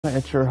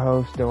It's your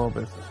host, Dylan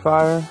Business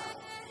Fire.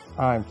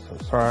 I'm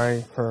so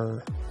sorry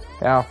for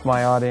half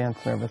my audience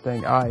and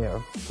everything. I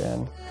have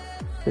been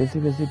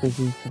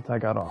busy since I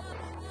got off.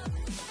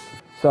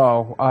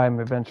 So I'm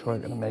eventually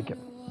going to make it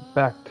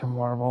back to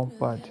Marvel,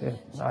 but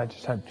I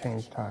just had to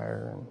change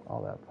tire and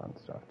all that fun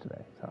stuff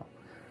today. So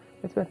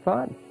it's been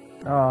fun.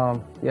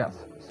 Yes,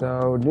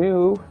 so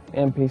new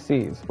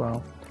NPCs.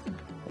 Well,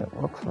 it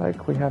looks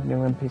like we have new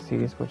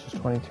NPCs, which is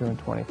 22 and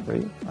 23.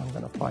 I'm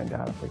going to find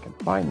out if we can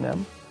find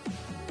them,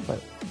 but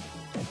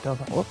it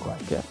doesn't look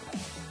like it.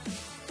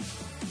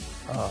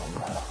 I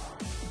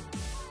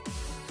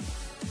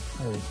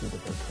need you to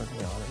go turn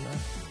me on in there.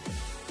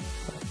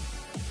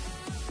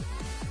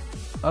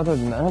 Other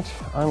than that,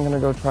 I'm going to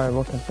go try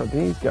looking for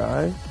these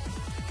guys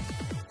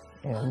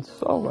in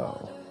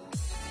solo.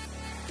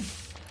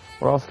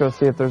 We're also going to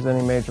see if there's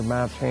any major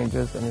map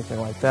changes, anything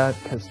like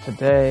that, because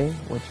today,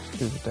 which is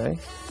Tuesday,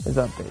 is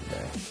update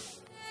day.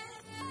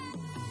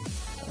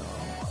 So,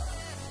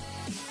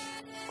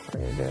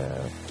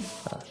 creative,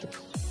 gosh, just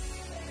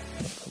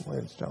some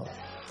weird stuff.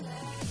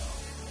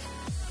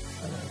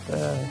 And like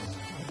this,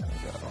 I'm going to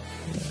go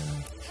here.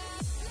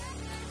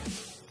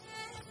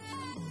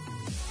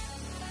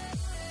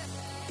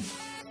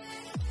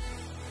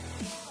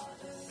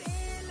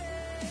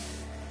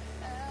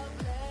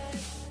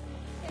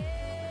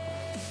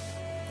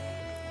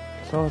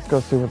 So let's go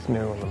see what's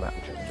new in the map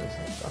changes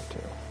and stuff too.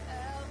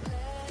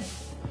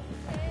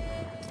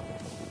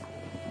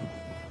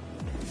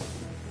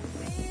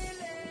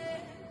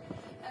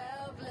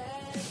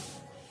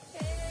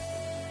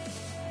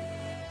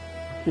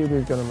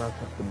 QB's gonna mess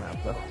up the map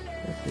though.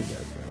 Let's see you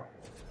guys do.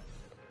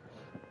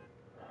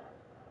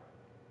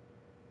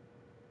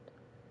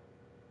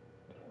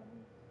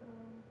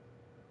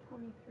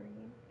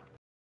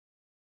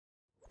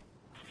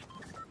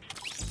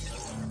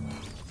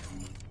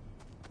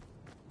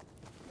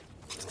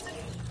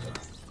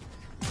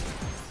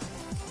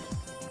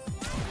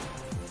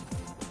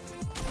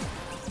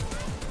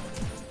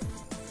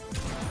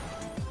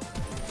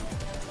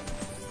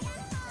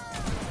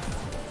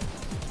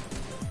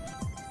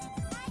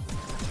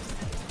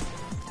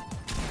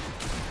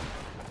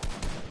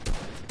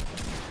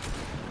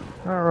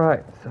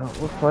 Alright, so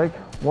it looks like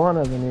one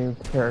of the new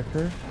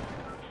characters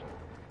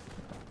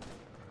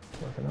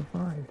we're gonna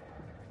find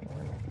in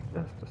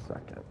just a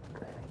second.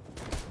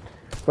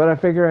 But I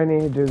figure I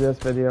need to do this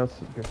video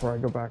before I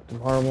go back to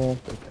Marvel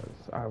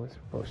because I was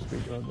supposed to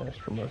be doing this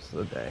for most of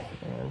the day,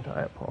 and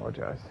I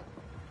apologize.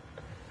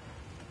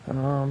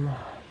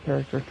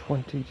 Character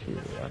 22,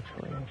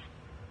 actually.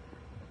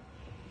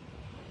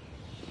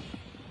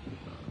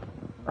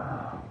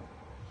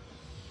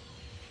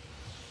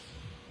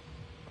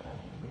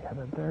 Be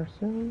headed there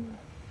soon.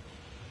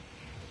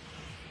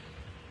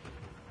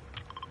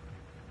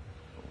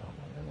 I'm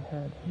gonna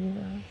head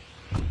here.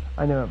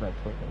 I know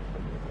eventually things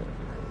will be good.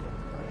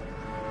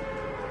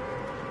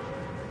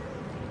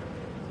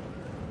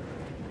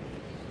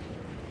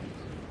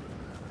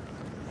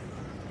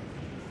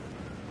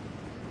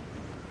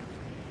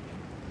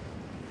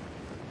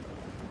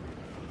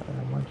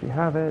 And once you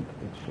have it,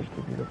 it should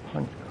give you the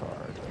punch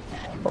card.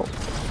 Oh,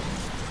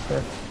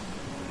 there.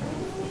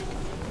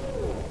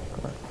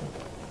 Correct.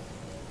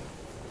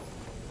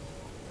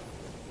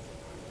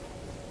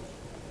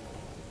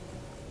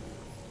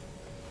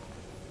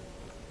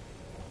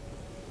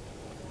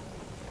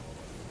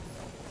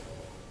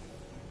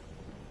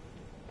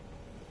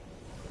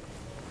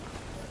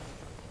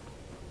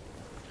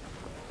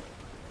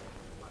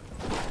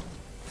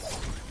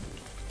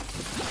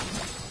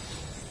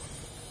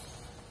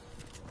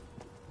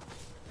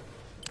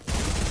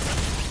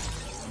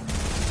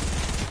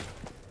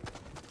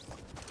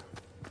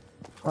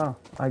 Well,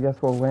 I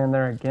guess we'll land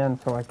there again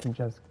so I can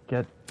just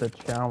get the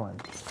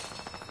challenge.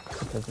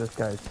 Because this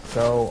guy's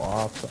so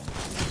awesome.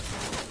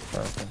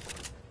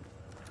 Perfect.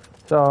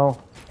 So,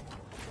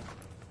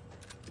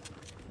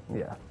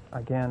 yeah,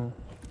 again,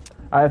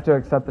 I have to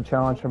accept the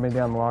challenge for me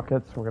to unlock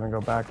it, so we're going to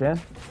go back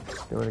in,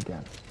 do it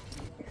again.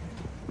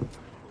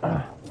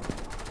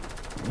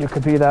 You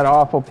could be that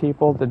awful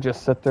people that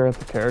just sit there at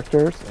the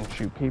characters and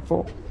shoot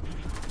people,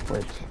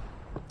 which...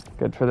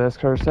 good for this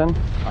person.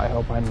 I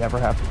hope I never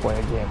have to play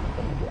a game with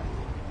them again.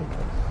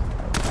 Because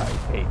I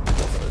hate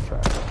people that are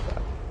trash like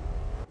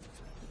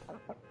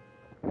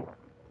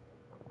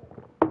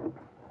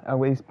that. At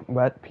least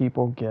let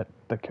people get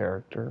the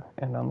character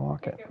and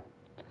unlock it.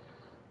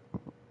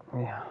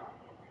 Yeah.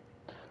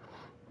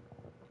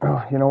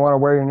 Oh, you don't want to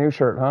wear your new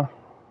shirt, huh?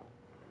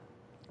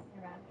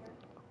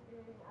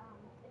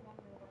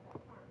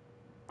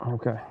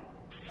 Okay.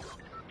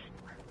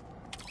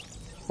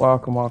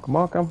 Welcome, welcome,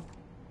 welcome.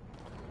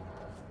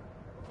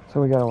 So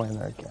we gotta land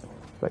there again,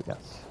 but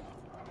yes.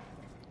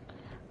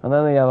 And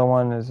then the other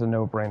one is a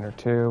no-brainer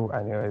too.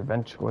 I knew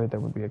eventually there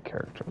would be a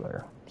character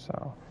there,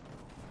 so.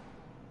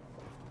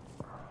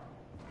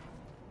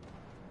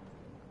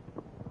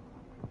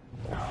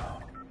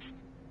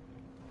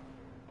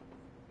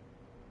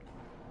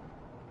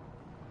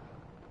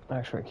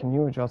 Actually, can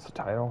you adjust the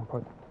title and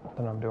put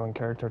that I'm doing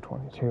character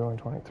 22 and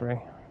 23?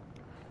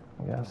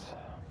 Yes.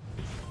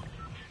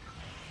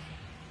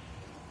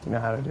 You know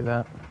how to do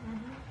that?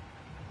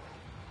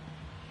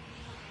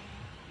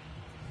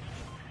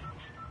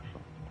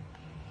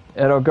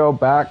 It'll go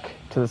back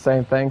to the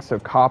same thing, so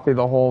copy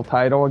the whole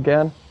title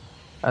again,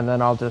 and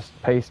then I'll just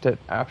paste it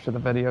after the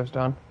video's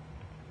done.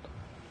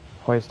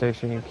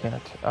 PlayStation, you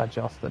can't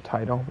adjust the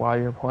title while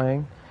you're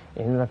playing.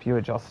 Even if you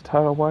adjust the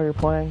title while you're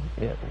playing,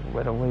 it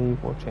literally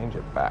will change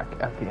it back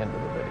at the end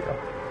of the video.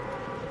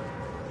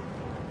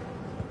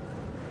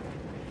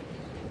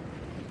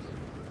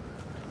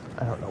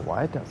 I don't know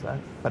why it does that,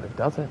 but it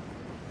does it.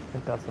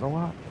 It does it a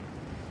lot.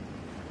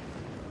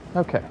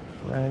 Okay,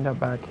 we're gonna end up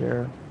back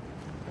here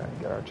and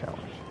get our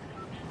challenge.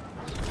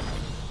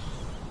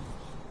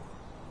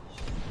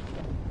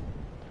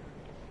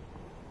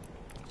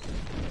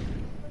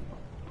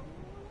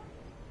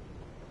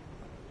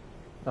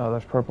 Oh,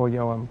 there's purple,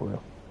 yellow, and blue.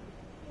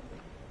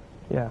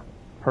 Yeah,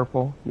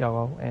 purple,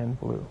 yellow, and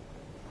blue.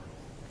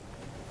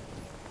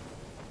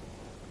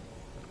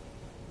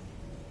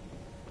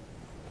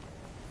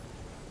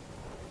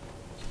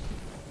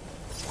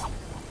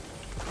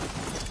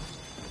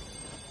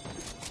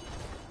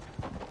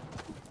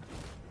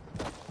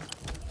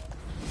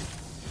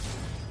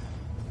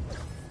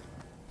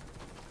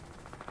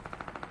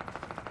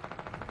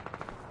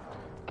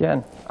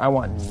 Again, I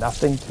want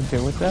nothing to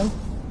do with them.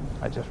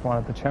 I just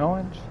wanted the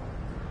challenge,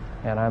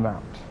 and I'm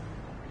out.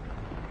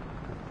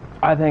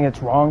 I think it's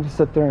wrong to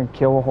sit there and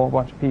kill a whole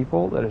bunch of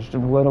people that is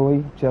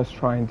literally just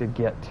trying to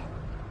get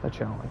the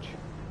challenge.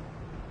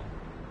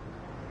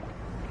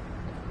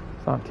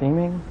 It's not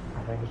teaming.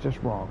 I think it's just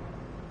wrong.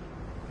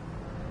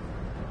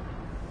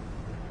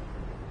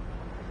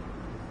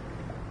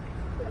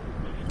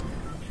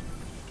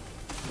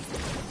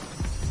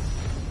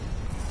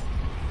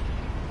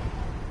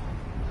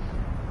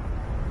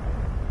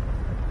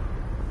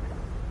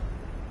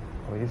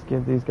 Please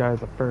give these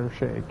guys a fair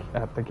shake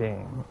at the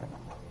game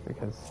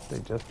because they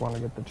just want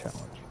to get the challenge.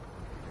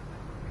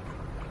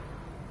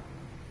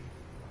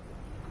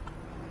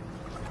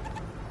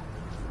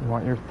 You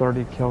want your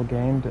 30 kill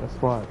game? Guess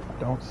what?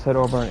 Don't sit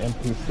over an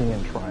NPC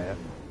and try it.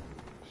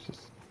 It's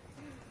just,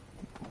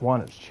 one,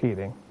 it's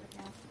cheating.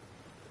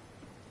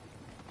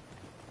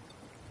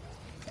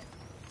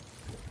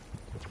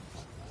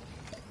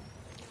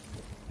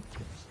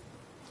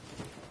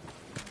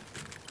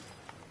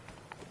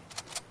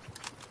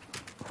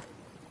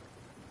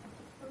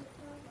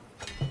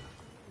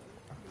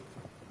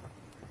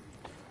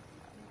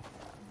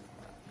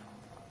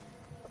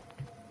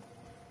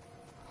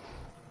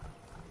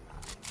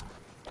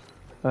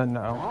 But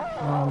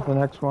no, the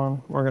next one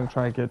we're going to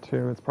try to get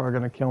to, it's probably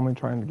going to kill me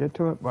trying to get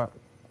to it, but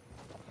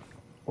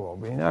we'll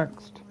be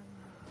next.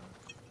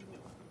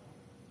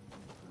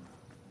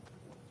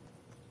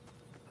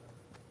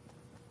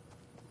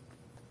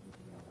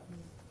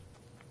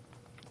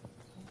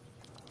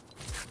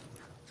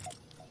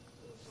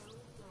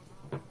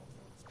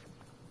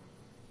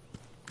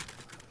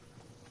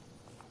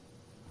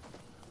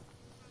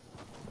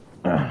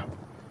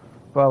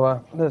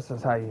 Bubba, this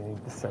is how you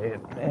need to say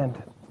it,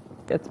 and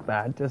it's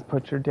bad to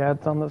put your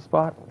dads on the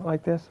spot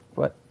like this,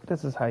 but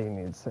this is how you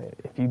need to say it.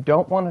 If you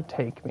don't want to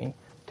take me,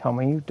 tell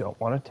me you don't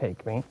want to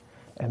take me,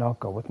 and I'll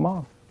go with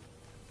Mom.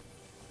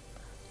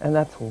 And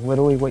that's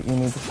literally what you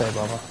need to say,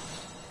 Bubba.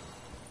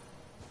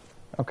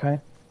 Okay?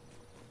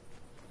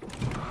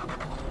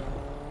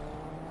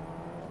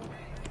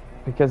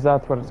 Because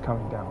that's what it's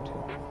coming down to.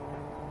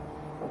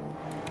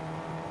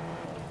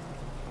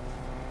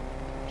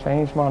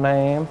 Change my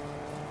name.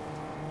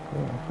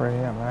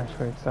 I'm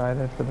actually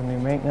excited for the new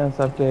maintenance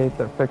update.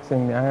 They're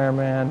fixing the Iron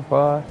Man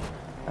bug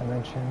I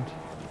mentioned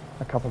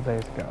a couple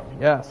days ago.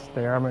 Yes,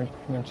 they are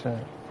mentioning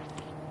it.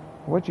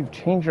 What'd you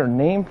change your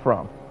name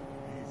from?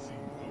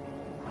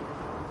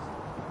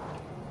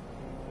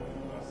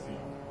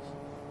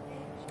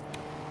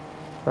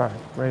 Sorry,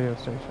 radio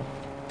station.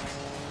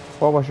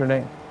 What was your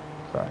name?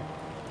 Sorry.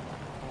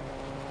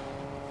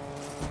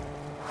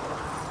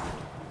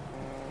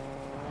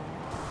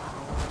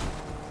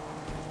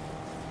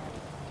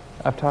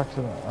 I've talked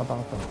to them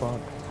about the bug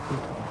a few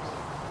times.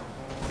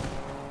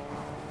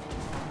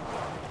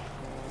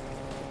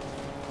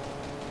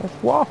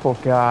 It's Waffle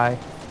Guy.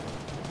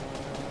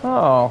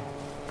 Oh.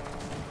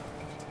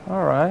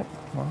 Alright.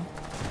 Well,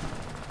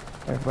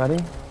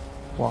 everybody,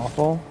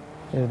 Waffle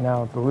is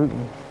now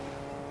gluten.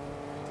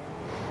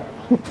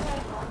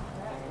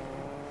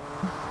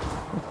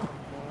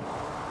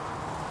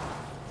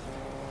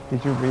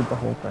 Did you read the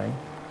whole thing?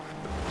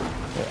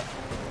 Yeah.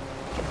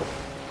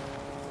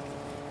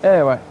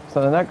 Anyway,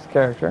 so the next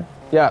character,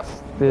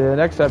 yes, the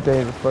next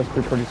update is supposed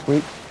to be pretty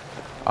sweet.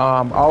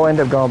 I'll end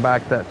up going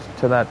back to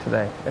that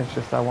today. It's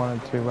just I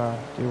wanted to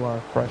do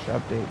our fresh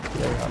update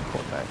today on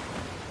Fortnite.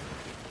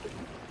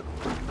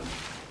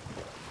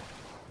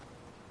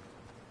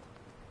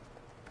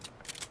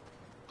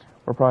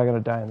 We're probably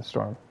gonna die in the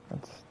storm.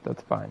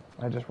 That's fine.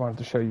 I just wanted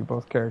to show you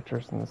both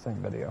characters in the same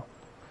video.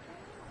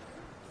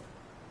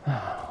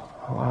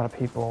 A lot of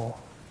people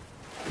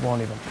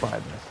won't even try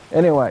this.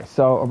 Anyway,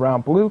 so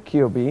around Blue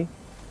QB,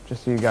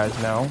 just so you guys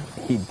know,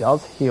 he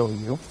does heal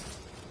you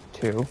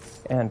too,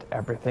 and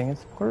everything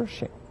is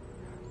flourishing.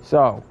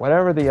 So,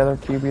 whatever the other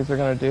QBs are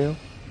going to do,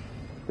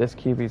 this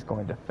QB is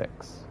going to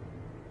fix.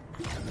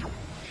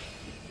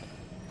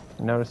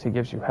 Notice he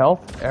gives you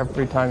health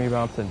every time you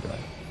bounce into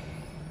him.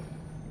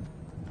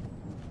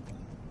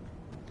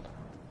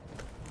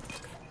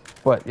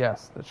 But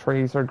yes, the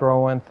trees are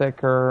growing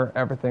thicker,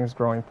 everything's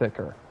growing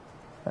thicker.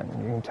 And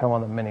you can tell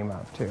on the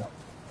mini-map too.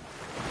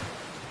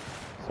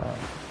 So,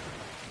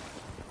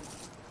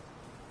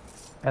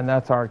 and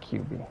that's our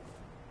QB.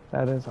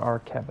 That is our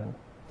Kevin,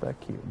 the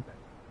cube.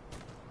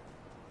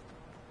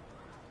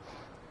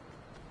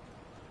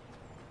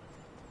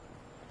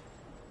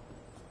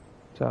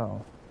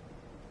 So,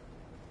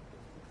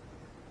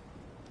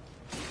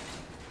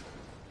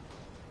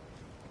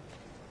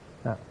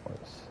 that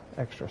was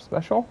extra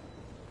special.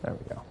 There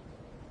we go.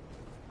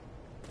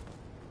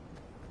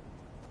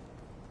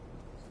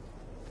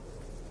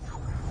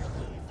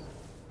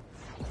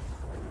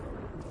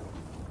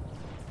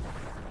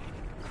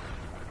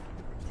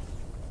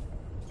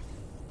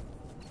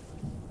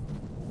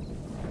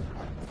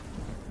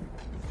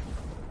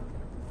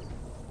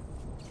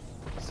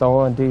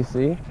 Solo in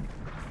DC.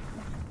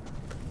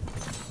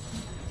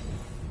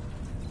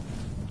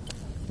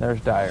 There's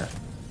Dyer.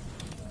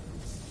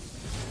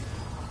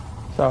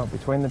 So,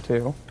 between the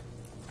two,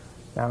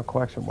 now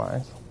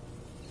collection-wise,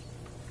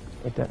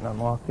 it didn't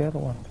unlock the other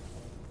one.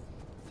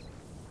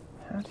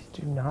 How did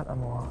you not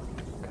unlock?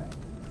 Okay,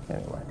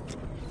 anyway.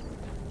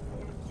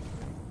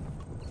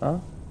 Huh?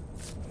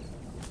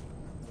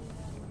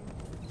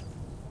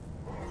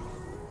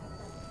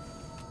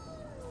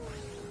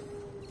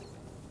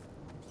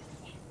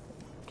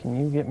 Can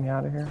you get me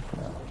out of here?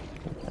 No,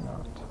 you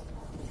cannot.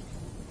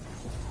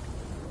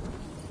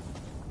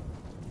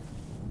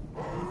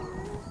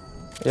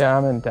 Yeah,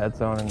 I'm in dead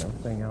zone and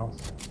everything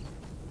else.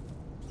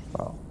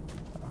 Oh.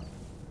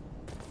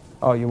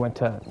 Oh, you went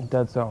to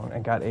dead zone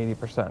and got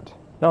 80%.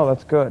 No,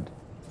 that's good.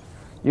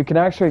 You can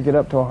actually get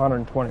up to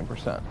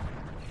 120%.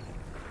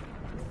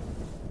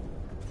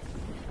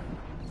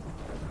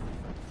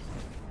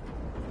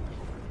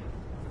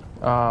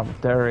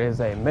 There is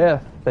a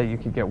myth that you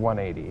could get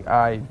 180.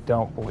 I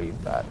don't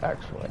believe that,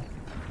 actually.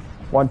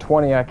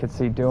 120 I could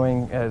see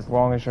doing as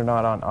long as you're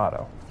not on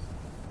auto.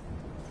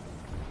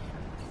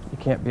 You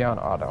can't be on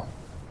auto.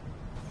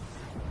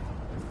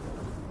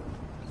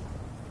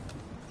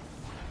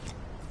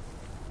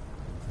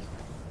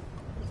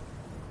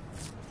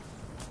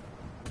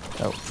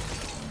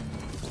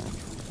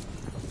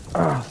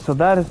 Oh. So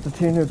that is the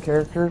two new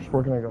characters.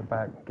 We're going to go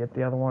back and get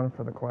the other one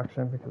for the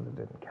collection because it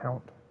didn't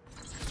count.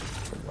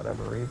 For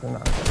whatever reason,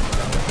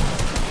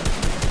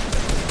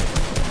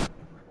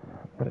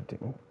 but it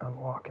didn't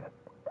unlock it.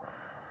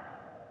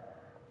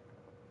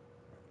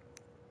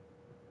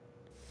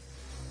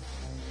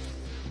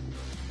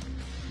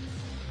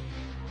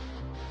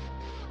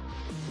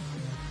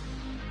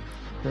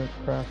 Crit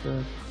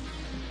Crafters.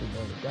 We've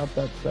already got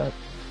that set.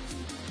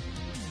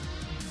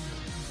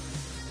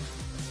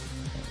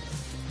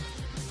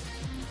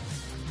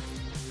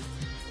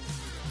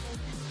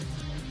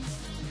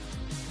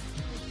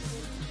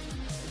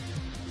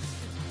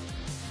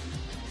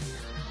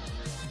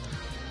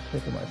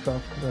 Taking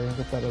myself because I didn't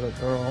get that other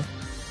girl.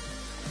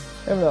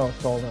 Even though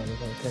it's sold out,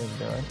 it's okay to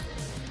do it.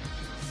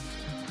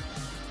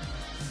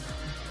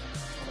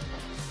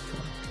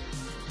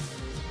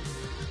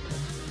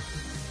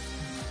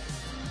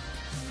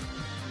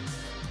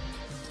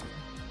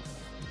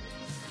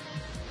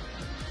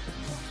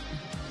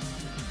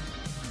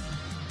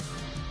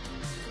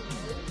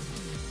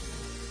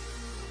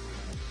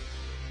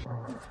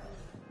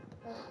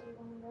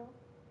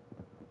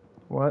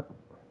 What?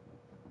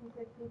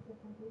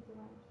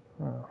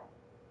 Oh.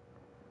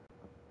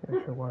 You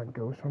actually want to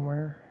go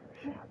somewhere?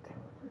 Shit.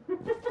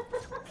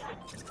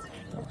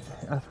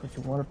 That's what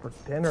you wanted for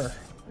dinner.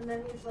 And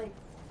then he's like,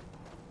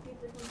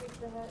 pizza from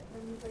Pizza Hut.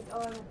 And he's like, oh,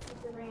 I want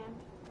pizza ranch.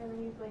 And then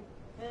he's like,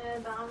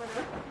 Domino's.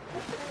 And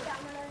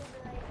Domino's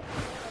is like,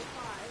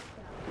 five.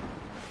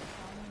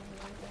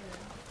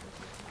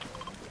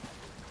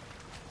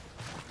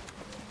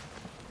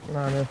 No,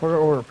 I mean, if we're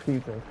going to order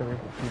pizza, it's going to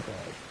be from Pizza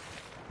Hut.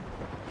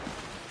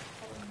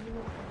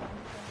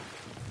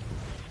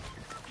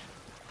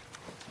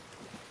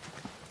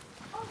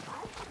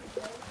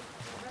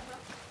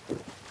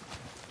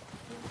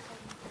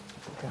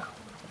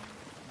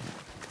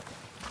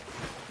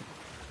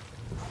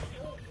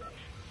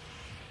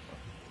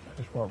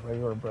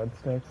 Regular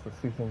breadsticks, the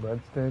seasoned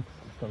breadsticks,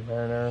 some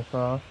marinara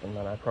sauce, and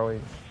then I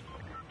don't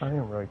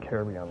even really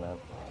care beyond that.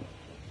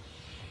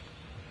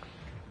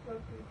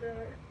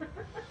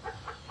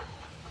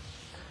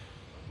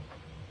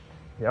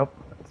 Yep,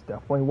 it's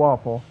definitely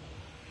waffle.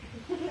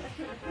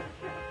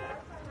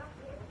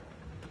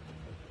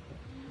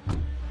 A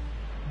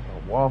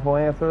waffle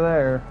answer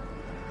there.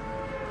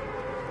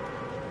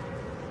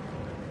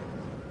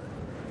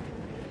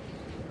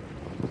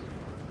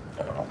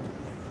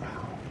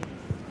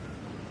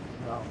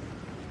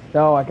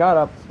 No, I got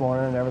up this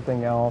morning and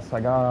everything else. I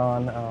got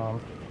on,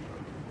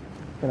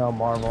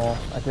 Marvel.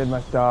 I did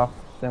my stuff.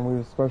 Then we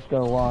were supposed to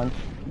go to lunch.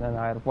 Then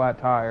I had a flat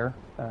tire.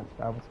 That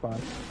was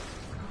fun.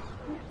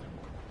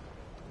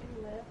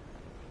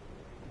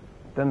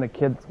 then the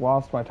kids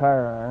lost my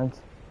tire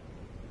irons.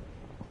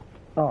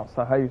 Oh,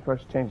 so how are you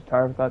supposed to change a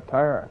tire without a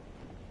tire iron?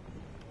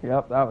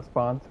 Yep, that was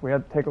fun. So we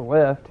had to take a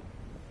lift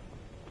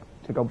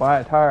to go buy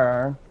a tire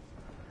iron.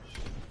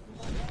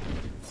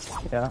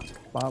 Yeah,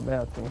 Bob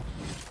Betsy.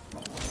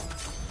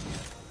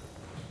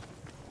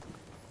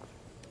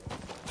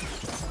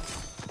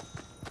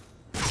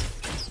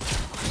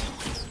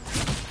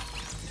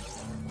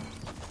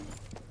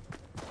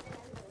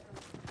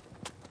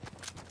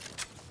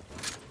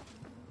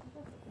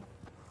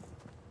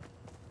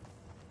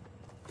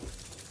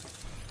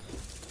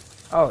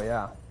 Oh,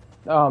 yeah.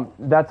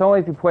 That's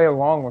only if you play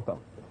along with them.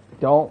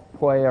 Don't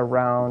play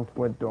around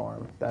with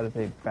Dorm. That is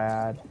a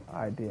bad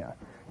idea.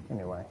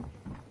 Anyway,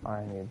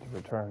 I need to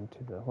return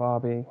to the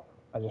lobby.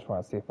 I just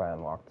want to see if I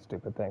unlock the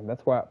stupid thing.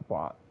 That's why I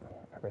bought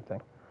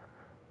everything.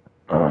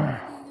 I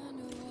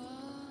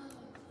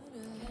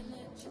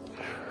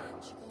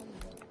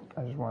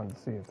just wanted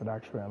to see if it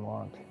actually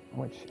unlocked,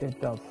 which it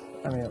does.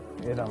 I mean,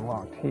 it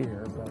unlocked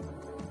here, but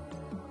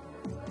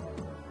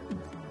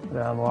it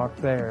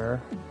unlocked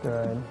there.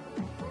 Good.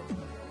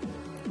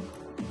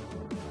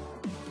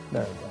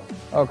 There we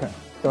go. Okay,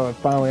 so it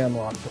finally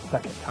unlocked the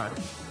second time.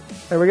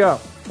 There we go.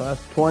 So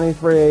that's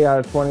 23 out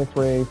of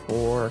 23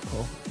 for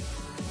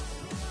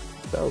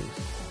those.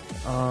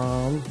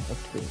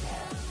 Let's see.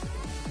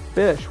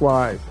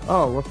 Fish-wise.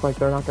 Oh, looks like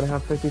they're not going to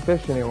have 50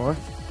 fish anymore.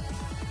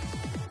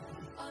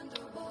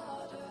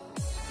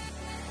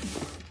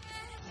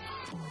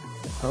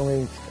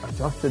 Only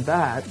adjusted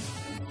that.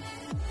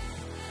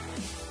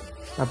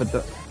 How about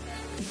the...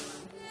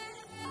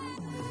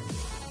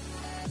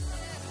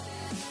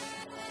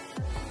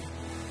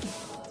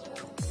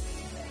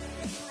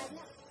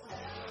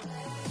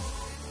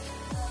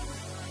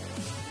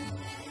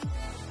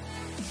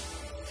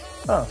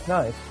 Oh,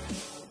 nice.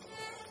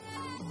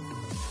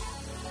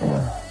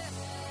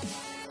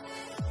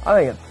 I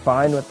think it's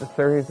fine with the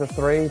series of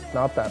 3. It's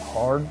not that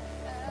hard.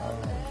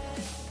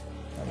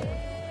 I mean,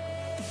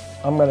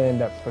 I'm going to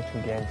end up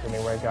switching games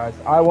anyway, guys.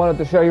 I wanted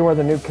to show you where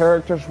the new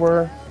characters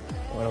were.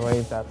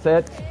 Anyway, that's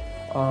it.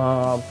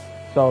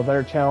 So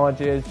their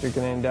challenge is you're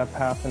going to end up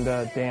having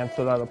to dance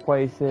at other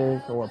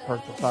places or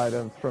purchase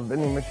items from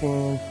vending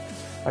machines.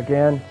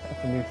 Again,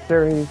 it's a new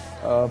series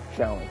of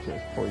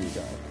challenges for you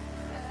guys.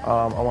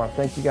 I want to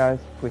thank you guys.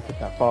 Please hit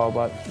that follow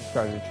button,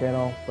 subscribe to the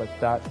channel. But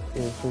that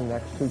is the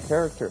next 2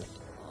 characters.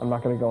 I'm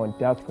not going to go in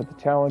depth with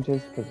the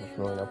challenges because there's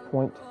really no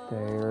point.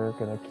 They're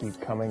going to keep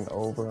coming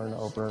over and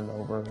over and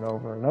over and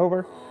over and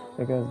over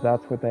because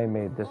that's what they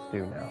made this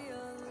do now.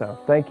 So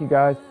thank you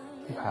guys.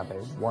 You have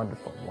a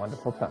wonderful,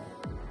 wonderful time.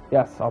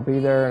 Yes, I'll be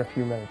there in a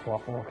few minutes,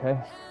 Waffle, okay?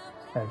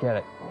 I get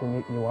it.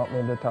 You want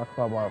me to talk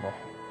about Marvel.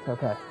 It's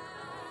okay.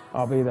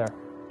 I'll be there.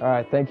 All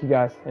right, thank you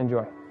guys.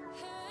 Enjoy.